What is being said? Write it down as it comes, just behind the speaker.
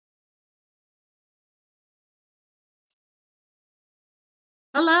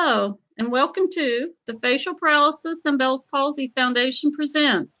Hello, and welcome to the Facial Paralysis and Bell's Palsy Foundation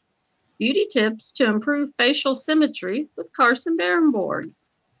presents Beauty Tips to Improve Facial Symmetry with Carson Barenborg.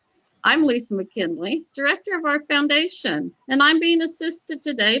 I'm Lisa McKinley, Director of our foundation, and I'm being assisted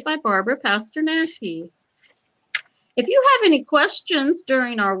today by Barbara Pasternacki. If you have any questions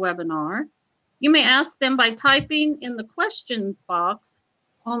during our webinar, you may ask them by typing in the questions box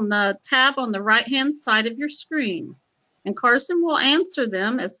on the tab on the right-hand side of your screen, and Carson will answer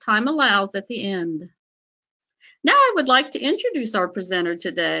them as time allows at the end. Now I would like to introduce our presenter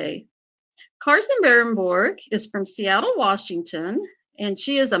today. Carson Barenborg is from Seattle, Washington, and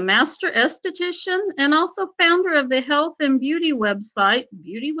she is a master esthetician and also founder of the health and beauty website,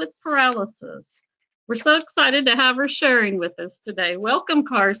 Beauty with Paralysis. We're so excited to have her sharing with us today. Welcome,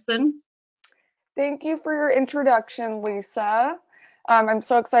 Carson. Thank you for your introduction, Lisa. I'm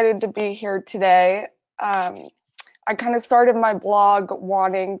so excited to be here today. I kind of started my blog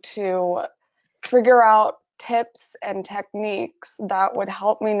wanting to figure out tips and techniques that would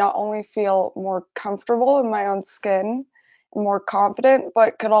help me not only feel more comfortable in my own skin and more confident,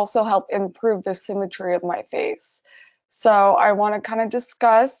 but could also help improve the symmetry of my face. So I want to kind of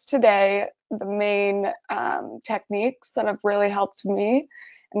discuss today the main techniques that have really helped me,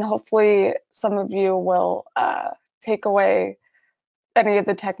 and hopefully some of you will take away any of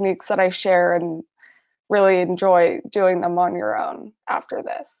the techniques that I share and really enjoy doing them on your own after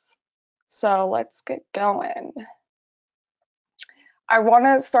this. So let's get going. I want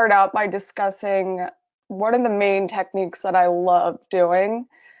to start out by discussing one of the main techniques that I love doing,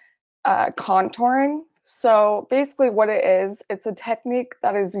 contouring. So basically what it is, it's a technique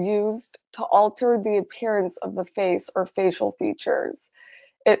that is used to alter the appearance of the face or facial features.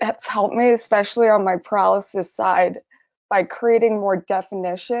 It has helped me, especially on my paralysis side, by creating more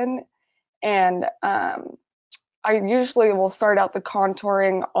definition. And I usually will start out the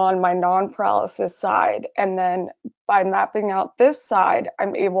contouring on my non-paralysis side, and then by mapping out this side,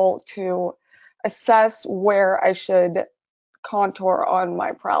 I'm able to assess where I should contour on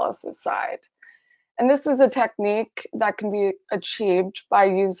my paralysis side. And this is a technique that can be achieved by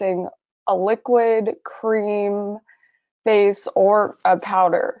using a liquid, cream, base, or a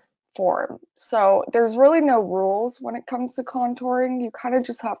powder form. So there's really no rules when it comes to contouring. You kind of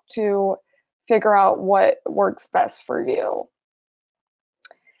just have to figure out what works best for you.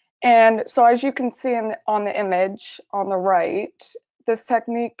 And so as you can see on the image on the right, this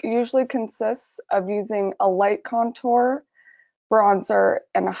technique usually consists of using a light contour, bronzer,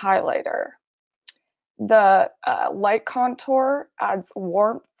 and a highlighter. The light contour adds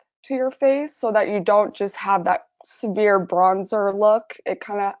warmth to your face so that you don't just have that severe bronzer look. It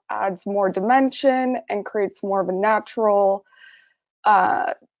kind of adds more dimension and creates more of a natural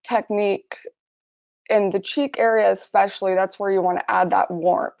technique in the cheek area, especially. That's where you want to add that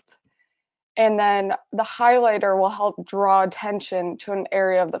warmth. And then the highlighter will help draw attention to an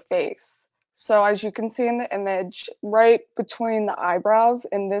area of the face. So as you can see in the image, right between the eyebrows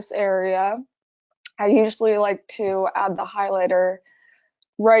in this area, I usually like to add the highlighter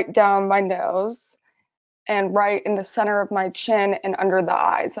right down my nose and right in the center of my chin and under the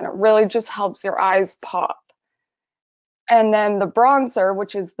eyes. And it really just helps your eyes pop. And then the bronzer,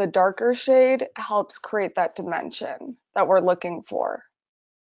 which is the darker shade, helps create that dimension that we're looking for.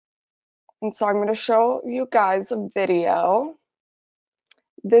 And so I'm going to show you guys a video.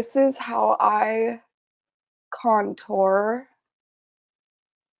 This is how I contour.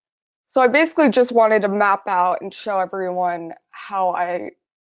 So I basically just wanted to map out and show everyone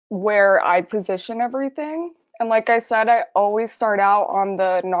where I position everything. And like I said, I always start out on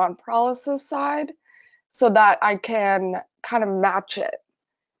the non-paralysis side so that I can kind of match it.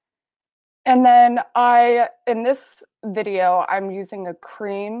 And then in this video, I'm using a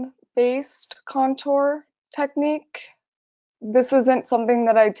cream-based contour technique. This isn't something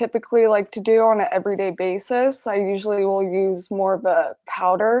that I typically like to do on an everyday basis. I usually will use more of a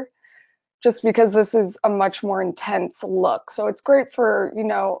powder just because this is a much more intense look. So it's great for,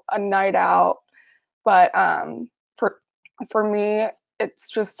 a night out, but for me,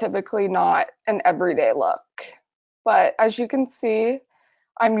 it's just typically not an everyday look. But as you can see,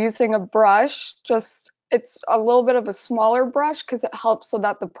 I'm using a brush, it's a little bit of a smaller brush because it helps so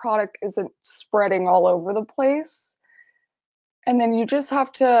that the product isn't spreading all over the place. And then you just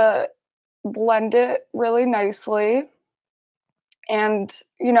have to blend it really nicely. And,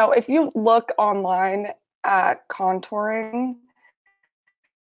 if you look online at contouring,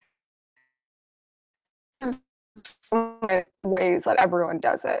 there's so many ways that everyone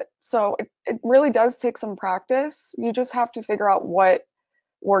does it. So it really does take some practice. You just have to figure out what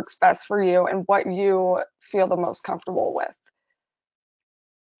works best for you and what you feel the most comfortable with.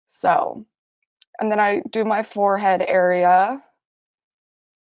 So, and then I do my forehead area,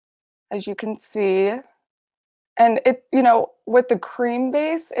 as you can see. And it, with the cream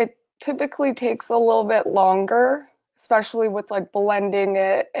base, it typically takes a little bit longer, especially with like blending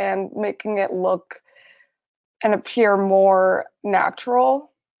it and making it look and appear more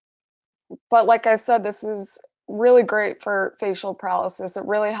natural. But like I said, this is really great for facial paralysis. It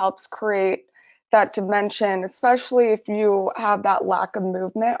really helps create that dimension, especially if you have that lack of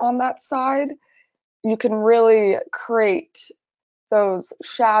movement on that side. You can really create those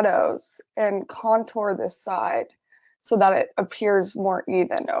shadows and contour this side so that it appears more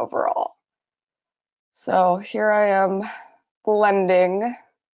even overall. So here I am blending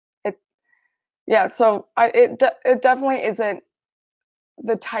it. Yeah, so it definitely isn't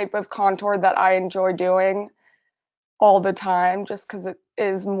the type of contour that I enjoy doing all the time, just because it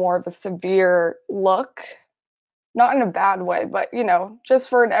is more of a severe look. Not in a bad way, but just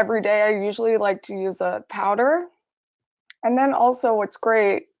for an everyday, I usually like to use a powder. And then also what's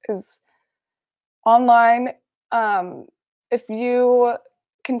great is online, if you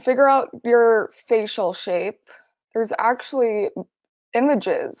can figure out your facial shape, there's actually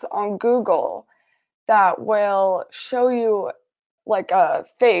images on Google that will show you like a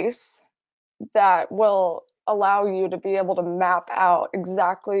face that will allow you to be able to map out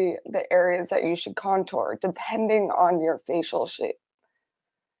exactly the areas that you should contour depending on your facial shape.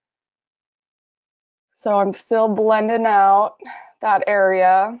 So I'm still blending out that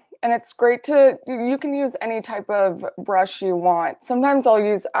area, and it's great you can use any type of brush you want. Sometimes I'll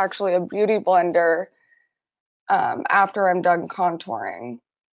use actually a beauty blender after I'm done contouring.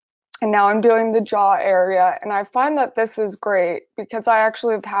 And now I'm doing the jaw area, and I find that this is great because I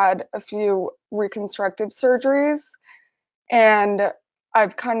actually have had a few reconstructive surgeries, and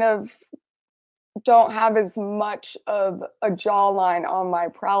I've kind of don't have as much of a jawline on my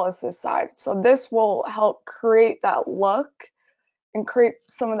paralysis side. So this will help create that look and create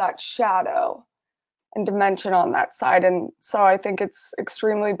some of that shadow and dimension on that side. And so I think it's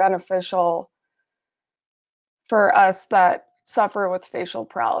extremely beneficial for us that suffer with facial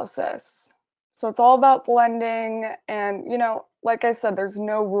paralysis. So it's all about blending, and like I said, there's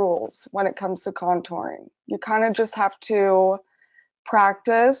no rules when it comes to contouring. You kind of just have to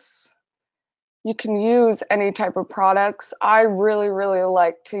practice. You can use any type of products. I really, really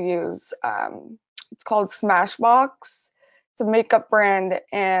like to use, it's called Smashbox. It's a makeup brand,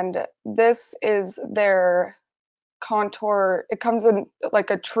 and this is their contour. It comes in like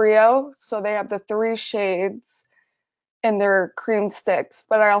a trio, so they have the 3 shades in their cream sticks,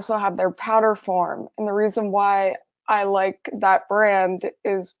 but I also have their powder form. And the reason why I like that brand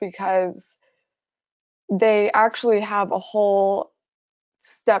is because they actually have a whole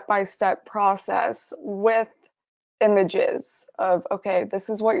step-by-step process with images of, okay, this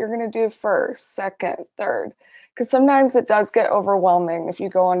is what you're going to do first, second, third. Because sometimes it does get overwhelming if you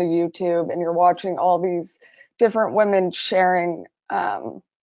go onto YouTube and you're watching all these different women sharing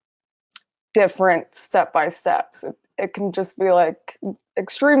different step-by-steps. It can just be like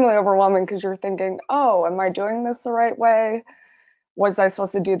extremely overwhelming because you're thinking, oh, am I doing this the right way? Was I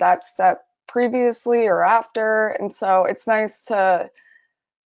supposed to do that step previously or after? And so it's nice to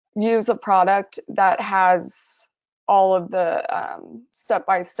use a product that has all of the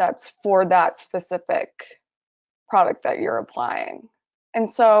step-by-steps for that specific product that you're applying. And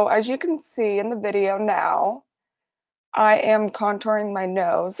so as you can see in the video now, I am contouring my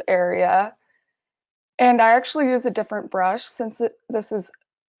nose area, and I actually use a different brush since this is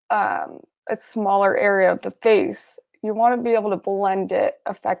a smaller area of the face. You want to be able to blend it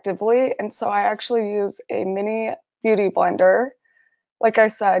effectively, and so I actually use a mini beauty blender. Like I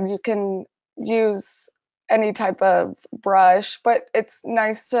said, you can use any type of brush, but it's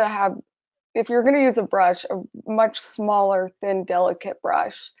nice to have, if you're going to use a brush, a much smaller, thin, delicate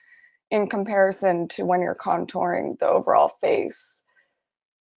brush in comparison to when you're contouring the overall face,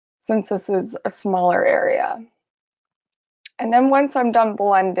 since this is a smaller area. And then once I'm done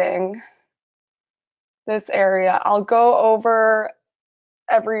blending this area, I'll go over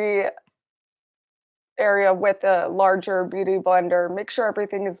every area with a larger beauty blender, make sure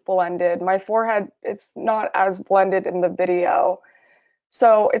everything is blended. My forehead, it's not as blended in the video,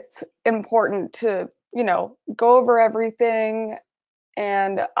 so it's important to, go over everything,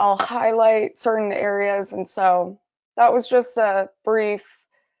 and I'll highlight certain areas. And so that was just a brief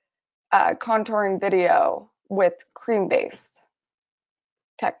contouring video with cream-based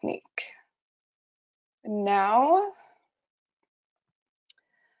technique. Now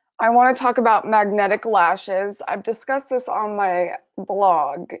I want to talk about magnetic lashes. I've discussed this on my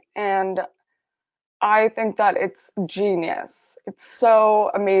blog, and I think that it's genius. It's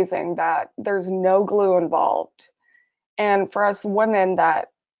so amazing that there's no glue involved. And for us women that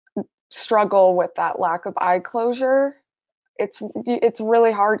struggle with that lack of eye closure, it's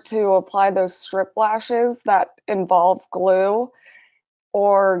really hard to apply those strip lashes that involve glue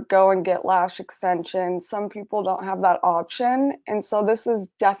or go and get lash extensions. Some people don't have that option, and so this is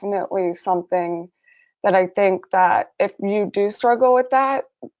definitely something that I think that if you do struggle with that,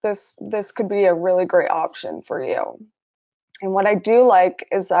 this could be a really great option for you. And what I do like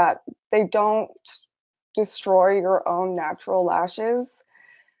is that they don't destroy your own natural lashes.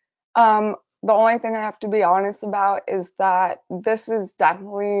 The only thing I have to be honest about is that this is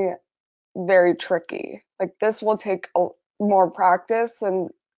definitely very tricky. Like this will take more practice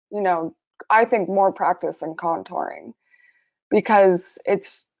and, you know, I think more practice than contouring because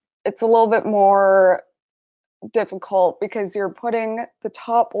it's a little bit more difficult because you're putting the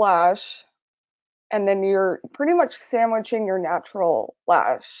top lash and then you're pretty much sandwiching your natural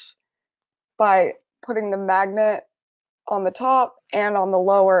lash by putting the magnet on the top and on the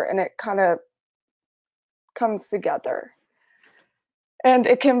lower, and it kind of comes together. And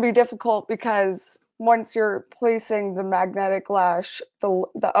it can be difficult because once you're placing the magnetic lash,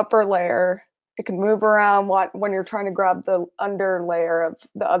 the upper layer, it can move around when you're trying to grab the under layer of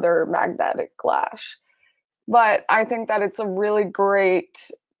the other magnetic lash. But I think that it's a really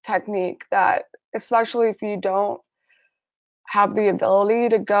great technique that, especially if you don't have the ability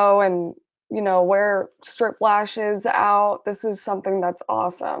to go and, you know, wear strip lashes out, this is something that's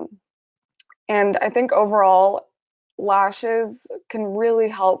awesome. And I think overall, lashes can really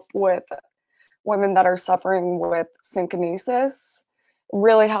help with women that are suffering with synkinesis. It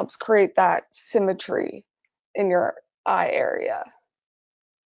really helps create that symmetry in your eye area.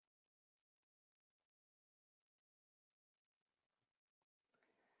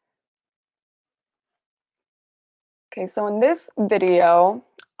 Okay, so in this video,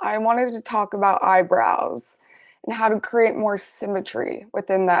 I wanted to talk about eyebrows and how to create more symmetry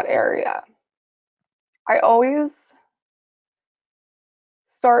within that area. I always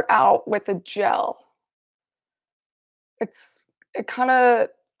start out with a gel. It kind of,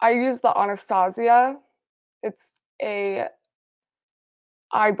 I use the Anastasia. It's a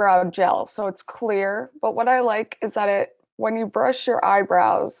eyebrow gel, so it's clear. But what I like is that when you brush your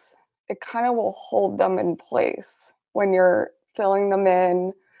eyebrows, it kind of will hold them in place when you're filling them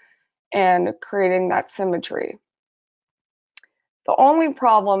in and creating that symmetry. The only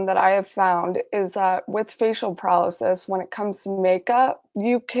problem that I have found is that with facial paralysis, when it comes to makeup,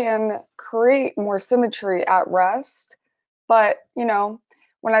 you can create more symmetry at rest. But, you know,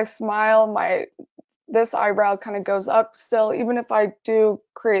 when I smile, this eyebrow kind of goes up still, even if I do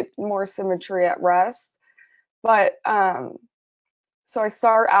create more symmetry at rest. But so I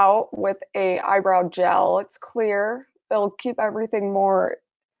start out with a eyebrow gel. It's clear. It'll keep everything more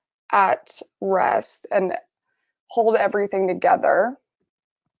at rest and hold everything together.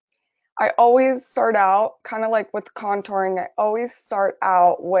 I always start out kind of like with contouring. I always start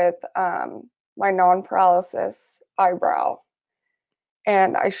out with my non-paralysis eyebrow,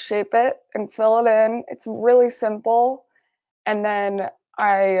 and I shape it and fill it in. It's really simple. And then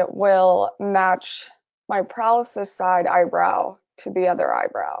I will match my paralysis side eyebrow to the other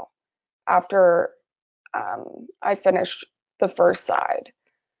eyebrow after I finish the first side.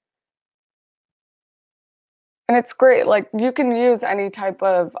 And it's great. Like you can use any type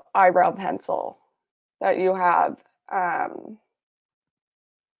of eyebrow pencil that you have. And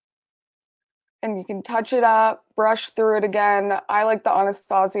you can touch it up, brush through it again. I like the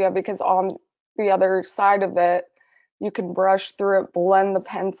Anastasia because on the other side of it, you can brush through it, blend the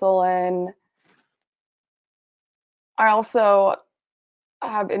pencil in. I also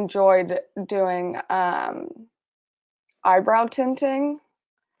have enjoyed doing eyebrow tinting.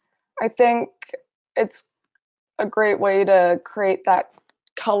 I think it's a great way to create that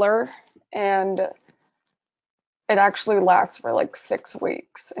color, and it actually lasts for like 6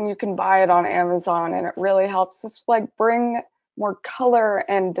 weeks, and you can buy it on Amazon, and it really helps us like bring more color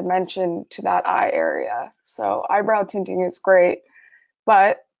and dimension to that eye area. So eyebrow tinting is great,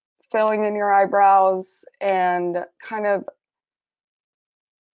 but filling in your eyebrows and kind of,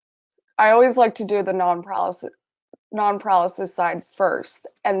 I always like to do the non-paralysis side first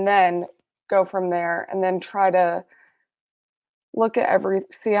and then go from there, and then try to look at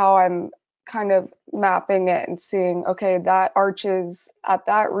see how I'm kind of mapping it and seeing, okay, that arches at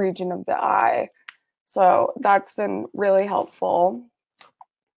that region of the eye. So that's been really helpful.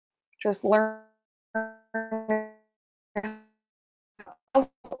 Just learn. I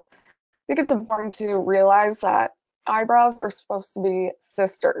think it's important to realize that eyebrows are supposed to be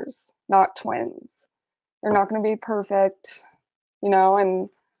sisters, not twins. They're not going to be perfect, and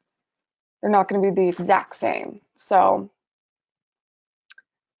they're not going to be the exact same. So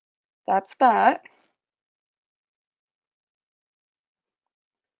that's that.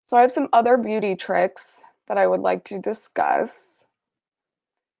 So I have some other beauty tricks that I would like to discuss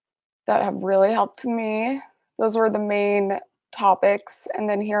that have really helped me. Those were the main topics. And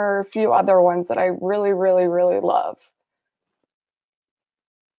then here are a few other ones that I really, really, really love.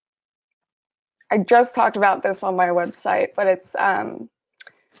 I just talked about this on my website, but it's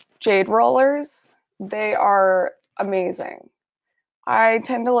jade rollers. They are amazing. I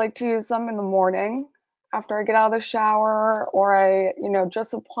tend to like to use them in the morning after I get out of the shower, or I,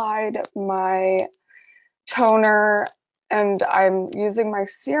 just applied my toner and I'm using my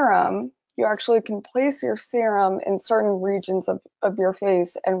serum. You actually can place your serum in certain regions of your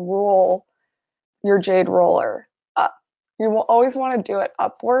face and roll your jade roller up. You will always want to do it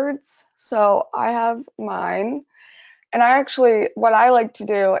upwards. So I have mine, and what I like to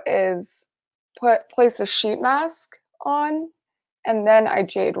do is place a sheet mask on, and then I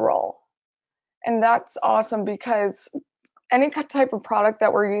jade roll. And that's awesome because any type of product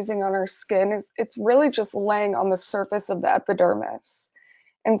that we're using on our skin it's really just laying on the surface of the epidermis.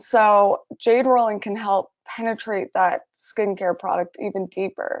 And so jade rolling can help penetrate that skincare product even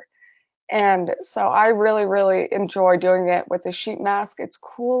deeper. And so I really, really enjoy doing it with the sheet mask. It's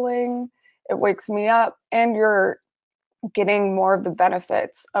cooling, it wakes me up, and you're getting more of the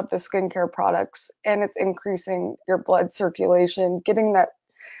benefits of the skincare products, and it's increasing your blood circulation, getting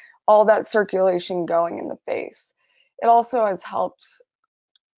all that circulation going in the face. It also has helped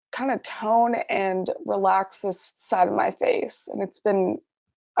kind of tone and relax this side of my face, and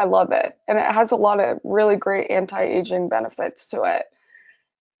I love it. And it has a lot of really great anti-aging benefits to it.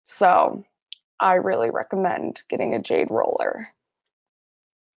 So I really recommend getting a jade roller.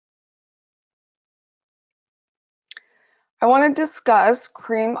 I want to discuss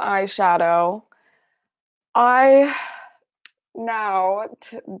cream eyeshadow. I now,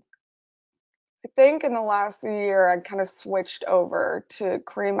 I think in the last year, I kind of switched over to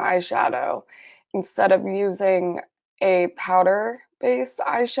cream eyeshadow instead of using a powder-based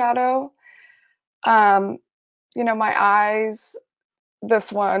eyeshadow. Um, my eyes,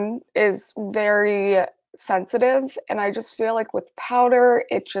 this one is very sensitive, and I just feel like with powder,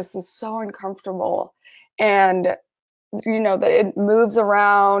 it just is so uncomfortable. And that it moves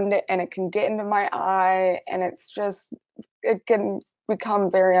around and it can get into my eye, and it can become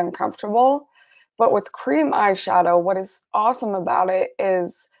very uncomfortable. But with cream eyeshadow, what is awesome about it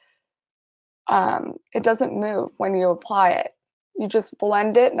is it doesn't move when you apply it. You just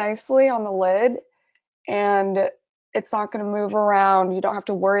blend it nicely on the lid, and it's not going to move around. You don't have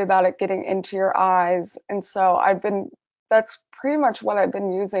to worry about it getting into your eyes. And so that's pretty much what I've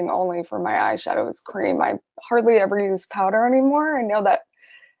been using only for my eyeshadow is cream. I hardly ever use powder anymore. I know that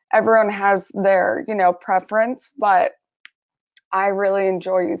everyone has their, preference, but I really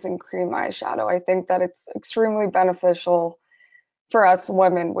enjoy using cream eyeshadow. I think that it's extremely beneficial for us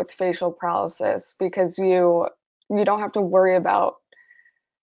women with facial paralysis because you don't have to worry about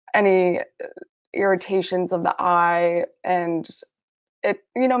any irritations of the eye, and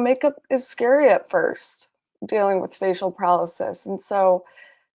makeup is scary at first dealing with facial paralysis. And so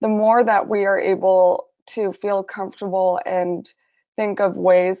the more that we are able to feel comfortable and think of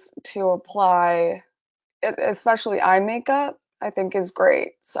ways to apply it, especially eye makeup, I think is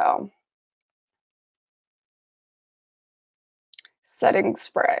great. So setting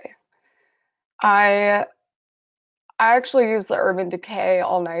spray. I actually use the Urban Decay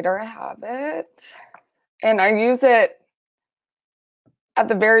All Nighter. I have it, and I use it at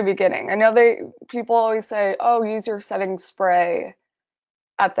the very beginning. I know people always say, "Oh, use your setting spray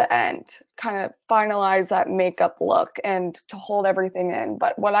at the end, kind of finalize that makeup look and to hold everything in."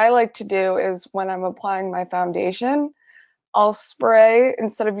 But what I like to do is when I'm applying my foundation, I'll spray,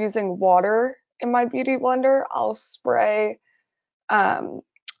 instead of using water in my beauty blender, I'll spray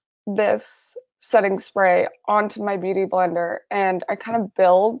this setting spray onto my beauty blender, and I kind of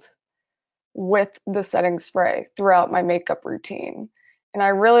build with the setting spray throughout my makeup routine. And I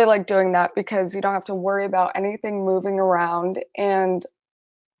really like doing that because you don't have to worry about anything moving around. And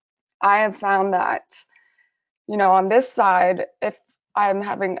I have found that, on this side, if I'm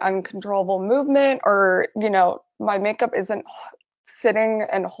having uncontrollable movement or, my makeup isn't sitting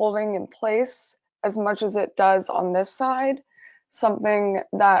and holding in place as much as it does on this side, something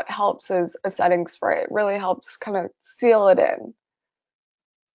that helps is a setting spray. It really helps kind of seal it in.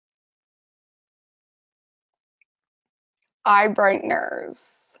 Eye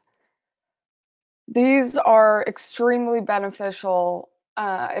brighteners. These are extremely beneficial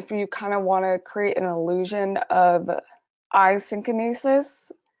if you kind of want to create an illusion of eye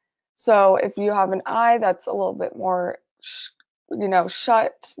synchronesis. So if you have an eye that's a little bit more,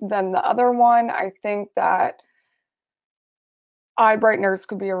 shut than the other one, I think that eye brighteners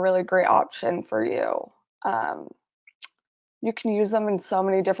could be a really great option for you. You can use them in so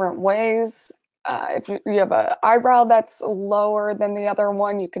many different ways. If you have an eyebrow that's lower than the other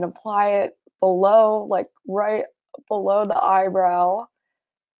one, you can apply it below, like right below the eyebrow,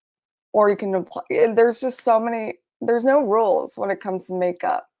 or you can apply. There's just so many. There's no rules when it comes to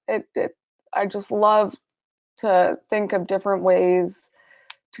makeup. I just love to think of different ways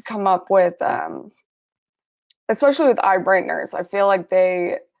to come up with, especially with eye brighteners. I feel like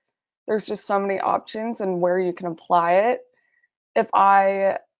there's just so many options and where you can apply it. If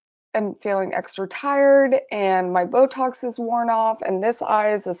I am feeling extra tired and my Botox is worn off and this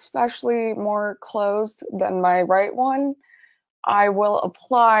eye is especially more closed than my right one, I will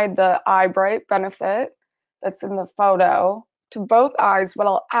apply the Eye Bright Benefit that's in the photo to both eyes, but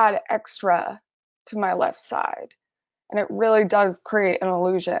I'll add extra to my left side. And it really does create an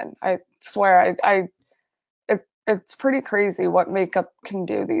illusion. I swear, it's pretty crazy what makeup can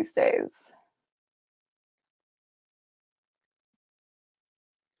do these days.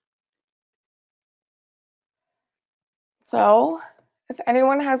 So, if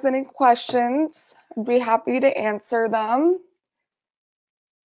anyone has any questions, I'd be happy to answer them.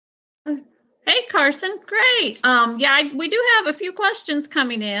 Hey, Carson, great. Yeah, we do have a few questions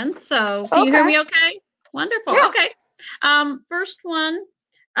coming in, so can you hear Okay. me okay? Wonderful. Yeah. Okay. First one,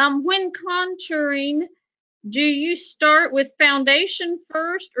 when contouring, do you start with foundation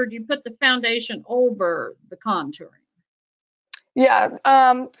first, or do you put the foundation over the contouring? Yeah.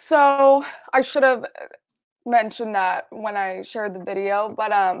 So I should have mentioned that when I shared the video,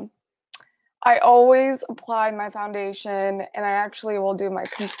 but I always apply my foundation and I actually will do my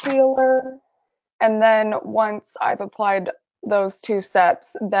concealer. And then once I've applied those two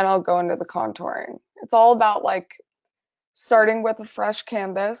steps, then I'll go into the contouring. It's all about like starting with a fresh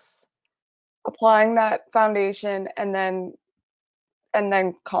canvas, applying that foundation, and then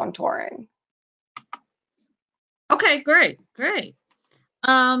contouring. Okay, great, great.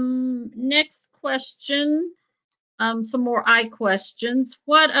 Next question. Some more eye questions.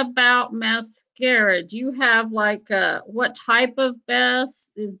 What about mascara? Do you have like what type of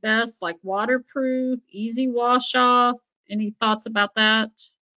best is best? Like waterproof, easy wash off? Any thoughts about that?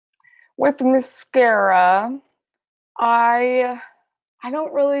 With mascara, I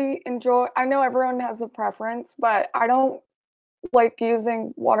don't really enjoy, I know everyone has a preference, but I don't like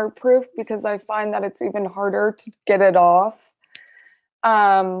using waterproof because I find that it's even harder to get it off.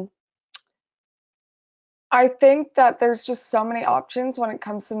 I think that there's just so many options when it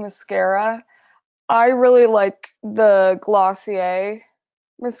comes to mascara. I really like the Glossier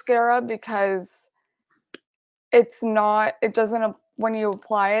mascara because it doesn't, when you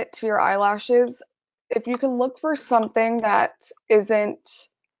apply it to your eyelashes, if you can look for something that it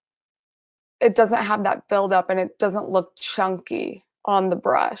doesn't have that buildup and it doesn't look chunky on the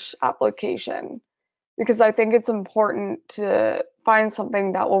brush application, because I think it's important to find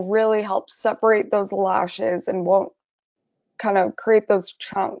something that will really help separate those lashes and won't kind of create those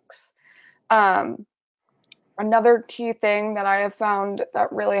chunks. Another key thing that I have found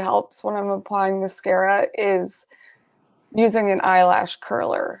that really helps when I'm applying mascara is using an eyelash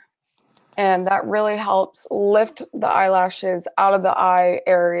curler. And that really helps lift the eyelashes out of the eye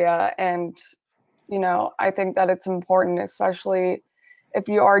area. And, I think that it's important, especially if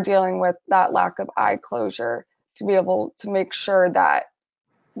you are dealing with that lack of eye closure, to be able to make sure that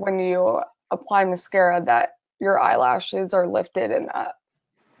when you apply mascara that your eyelashes are lifted and up.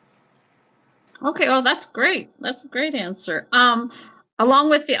 Okay, well that's great. That's a great answer. Along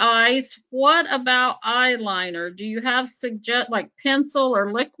with the eyes, what about eyeliner? Do you have like pencil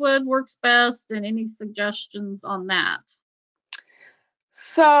or liquid works best, and any suggestions on that?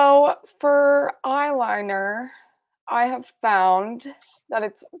 So for eyeliner, I have found that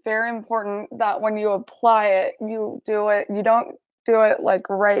it's very important that when you apply it, you don't do it like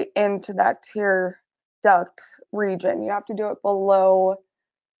right into that tear duct region. You have to do it below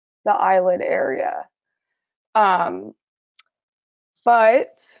the eyelid area. Um,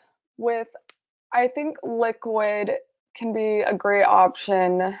 but with, I think liquid can be a great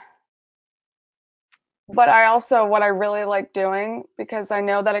option. But what I really like doing, because I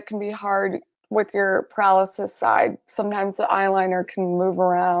know that it can be hard with your paralysis side, sometimes the eyeliner can move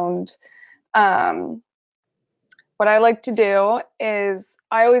around. Um, what I like to do is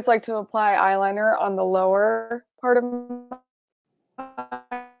I always like to apply eyeliner on the lower part of my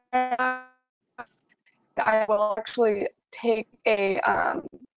eyes. I will actually take a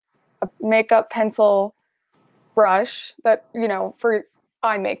makeup pencil brush that, you know, for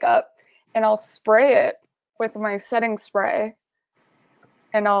eye makeup, and I'll spray it with my setting spray,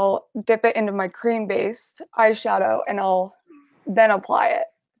 and I'll dip it into my cream-based eyeshadow, and I'll then apply it.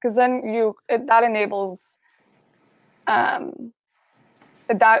 Because then that enables, that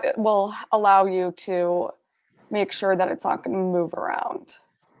will allow you to make sure that it's not going to move around.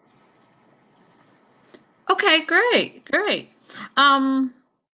 Okay, great, great.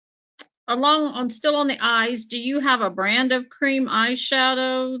 Still on the eyes, do you have a brand of cream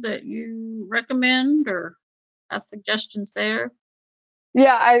eyeshadow that you recommend or have suggestions there?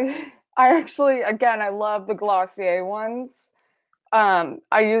 Yeah, I actually, again, I love the Glossier ones.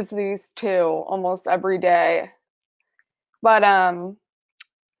 I use these too almost every day. But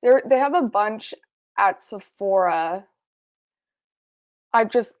they have a bunch at Sephora.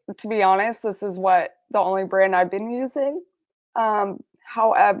 To be honest, this is the only brand I've been using.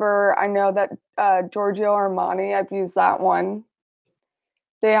 However, I know that Giorgio Armani, I've used that one.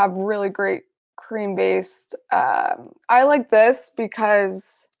 They have really great cream-based. I like this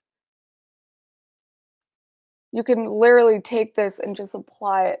because you can literally take this and just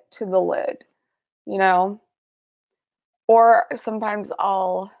apply it to the lid, you know? Or sometimes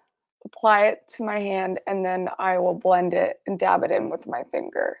I'll apply it to my hand and then I will blend it and dab it in with my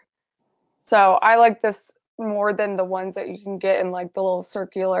finger. So I like this more than the ones that you can get in like the little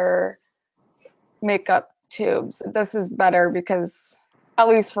circular makeup tubes. This is better because, at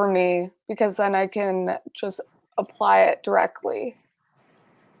least for me, because then I can just apply it directly.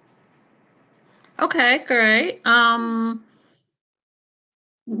 Okay, great.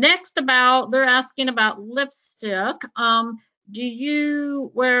 Next they're asking about lipstick. Do you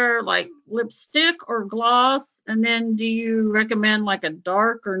wear like lipstick or gloss? And then do you recommend like a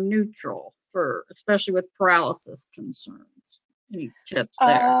dark or neutral especially with paralysis concerns? Any tips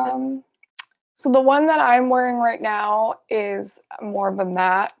there? So the one that I'm wearing right now is more of a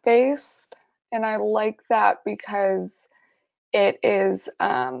matte based, and I like that because it is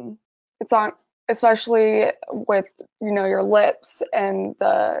it's on, especially with, you know, your lips and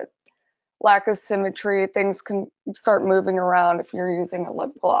the lack of symmetry, things can start moving around if you're using a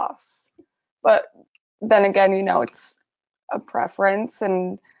lip gloss. But then again, you know, it's a preference,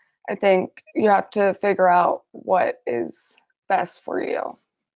 and I think you have to figure out what is best for you.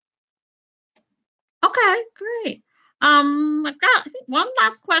 Okay, great. I've got I think one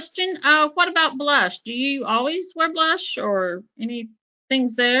last question. What about blush? Do you always wear blush or any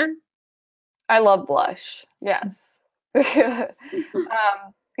things there? I love blush, yes.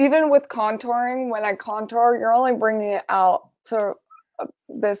 Even with contouring, when I contour, you're only bringing it out to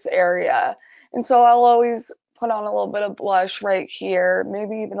this area. And so I'll always put on a little bit of blush right here,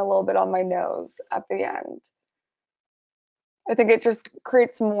 maybe even a little bit on my nose at the end. I think it just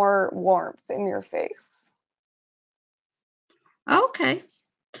creates more warmth in your face. Okay,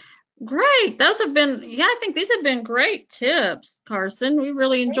 great. I think these have been great tips, Carson. We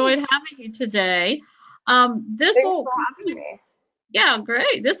really enjoyed Thanks. having you today. This Thanks will for having conclude, me. yeah,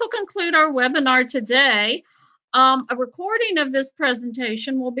 great. This will conclude our webinar today. A recording of this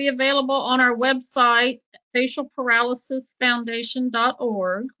presentation will be available on our website,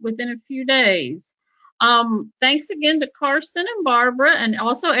 facialparalysisfoundation.org, within a few days. Thanks again to Carson and Barbara, and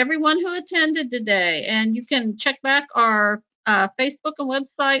also everyone who attended today. And you can check back our Facebook and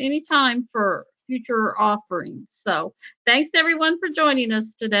website anytime for future offerings. So thanks everyone for joining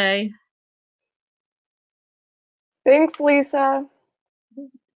us today. Thanks, Lisa.